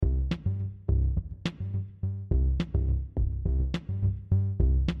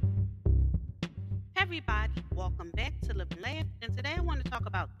Welcome back to Live and Laugh. And today I want to talk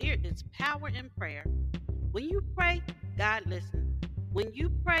about there is power in prayer. When you pray, God listens. When you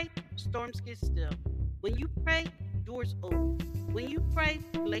pray, storms get still. When you pray, doors open. When you pray,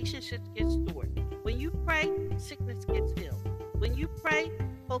 relationships get stored. When you pray, sickness gets healed. When you pray,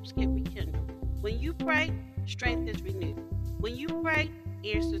 hopes get rekindled. When you pray, strength is renewed. When you pray,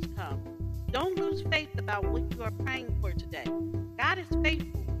 answers come. Don't lose faith about what you are praying for today. God is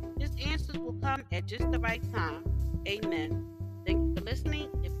faithful. His answers will come at just the right time. Amen. Thank you for listening.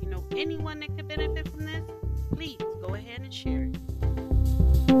 If you know anyone that could benefit from this, please go ahead and share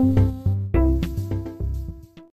it.